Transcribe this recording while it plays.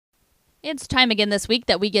It's time again this week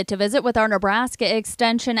that we get to visit with our Nebraska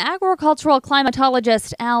Extension agricultural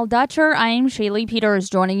climatologist, Al Dutcher. I'm Shaylee Peters,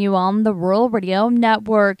 joining you on the Rural Radio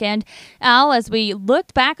Network. And Al, as we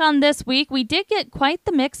looked back on this week, we did get quite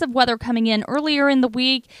the mix of weather coming in earlier in the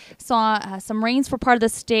week. Saw some rains for part of the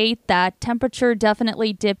state. That temperature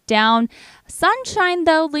definitely dipped down. Sunshine,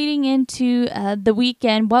 though, leading into the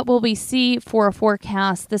weekend. What will we see for a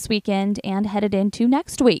forecast this weekend and headed into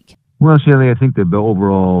next week? Well, Shelley, I think the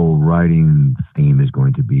overall riding theme is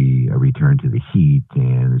going to be a return to the heat,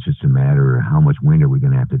 and it's just a matter of how much wind are we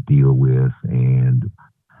going to have to deal with, and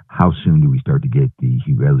how soon do we start to get the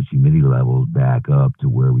relative humidity levels back up to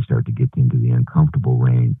where we start to get into the uncomfortable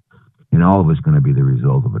range. And all of it's going to be the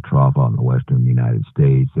result of a trough out in the western United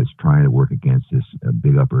States that's trying to work against this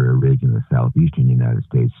big upper air ridge in the southeastern United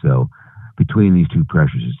States. So between these two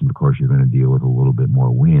pressure systems, of course, you're going to deal with a little bit more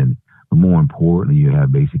wind. But more importantly, you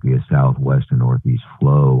have basically a southwest and northeast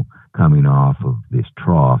flow coming off of this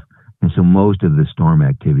trough. And so most of the storm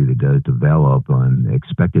activity that does develop and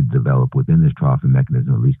expected to develop within this troughing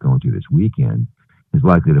mechanism, at least going through this weekend, is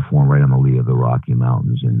likely to form right on the lee of the Rocky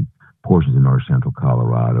Mountains and portions of north central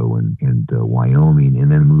Colorado and Wyoming,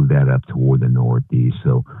 and then move that up toward the northeast.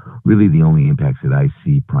 So really the only impacts that I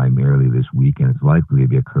see primarily this weekend is likely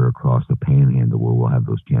to occur across the panhandle, where we'll have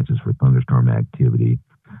those chances for thunderstorm activity.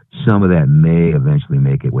 Some of that may eventually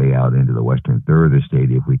make its way out into the western third of the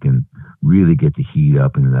state. If we can really get the heat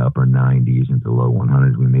up in the upper 90s into the low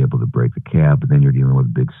 100s, we may be able to break the cap, but then you're dealing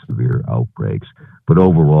with big severe outbreaks. But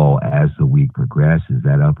overall, as the week progresses,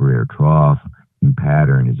 that upper air trough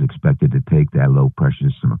pattern is expected to take that low pressure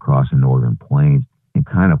system across the northern plains and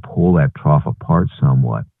kind of pull that trough apart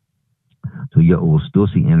somewhat. So we'll still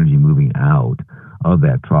see energy moving out of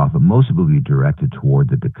that trough, but most of it will be directed toward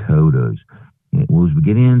the Dakotas. As we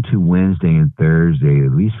get into Wednesday and Thursday,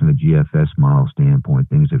 at least from the GFS model standpoint,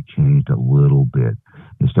 things have changed a little bit.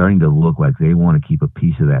 It's starting to look like they want to keep a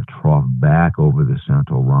piece of that trough back over the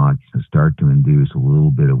central Rockies and start to induce a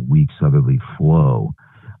little bit of weak southerly flow,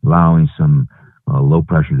 allowing some low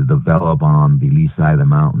pressure to develop on the lee side of the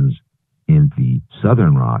mountains in the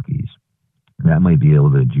southern Rockies. That might be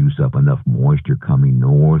able to juice up enough moisture coming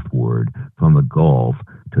northward from the Gulf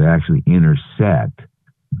to actually intersect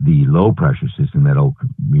the low pressure system that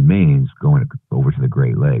remains going over to the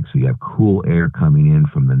Great Lakes. So you have cool air coming in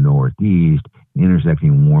from the northeast,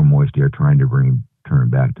 intersecting warm, moist air, trying to turn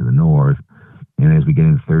back to the north. And as we get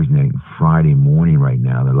into Thursday night and Friday morning right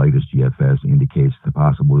now, the latest GFS indicates the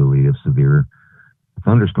possibility of severe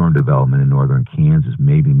thunderstorm development in northern Kansas,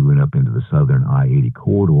 maybe moving up into the southern I-80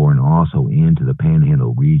 corridor and also into the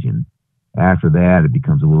Panhandle region. After that, it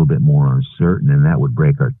becomes a little bit more uncertain, and that would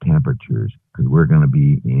break our temperatures, because we're going to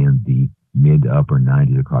be in the mid to upper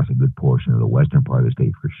 90s across a good portion of the western part of the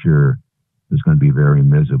state for sure. It's going to be very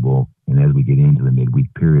miserable. And as we get into the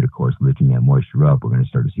midweek period, of course, lifting that moisture up, we're going to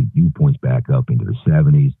start to see dew points back up into the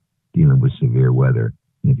 70s, dealing with severe weather.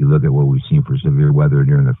 And if you look at what we've seen for severe weather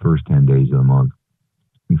during the first 10 days of the month,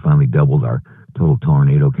 we finally doubled our total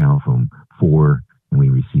tornado count from 4, and we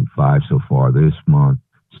received 5 so far this month.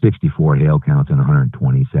 64 hail counts and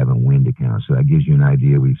 127 wind accounts. So that gives you an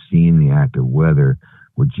idea. We've seen the active weather.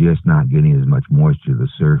 We're just not getting as much moisture to the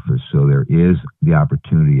surface. So there is the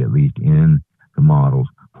opportunity, at least in the models,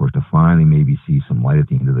 for us to finally maybe see some light at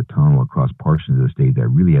the end of the tunnel across portions of the state that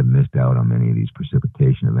really have missed out on many of these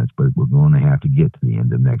precipitation events. But we're going to have to get to the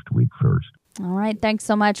end of next week first. All right. Thanks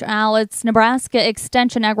so much, Al. It's Nebraska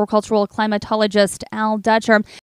Extension agricultural climatologist Al Dutcher.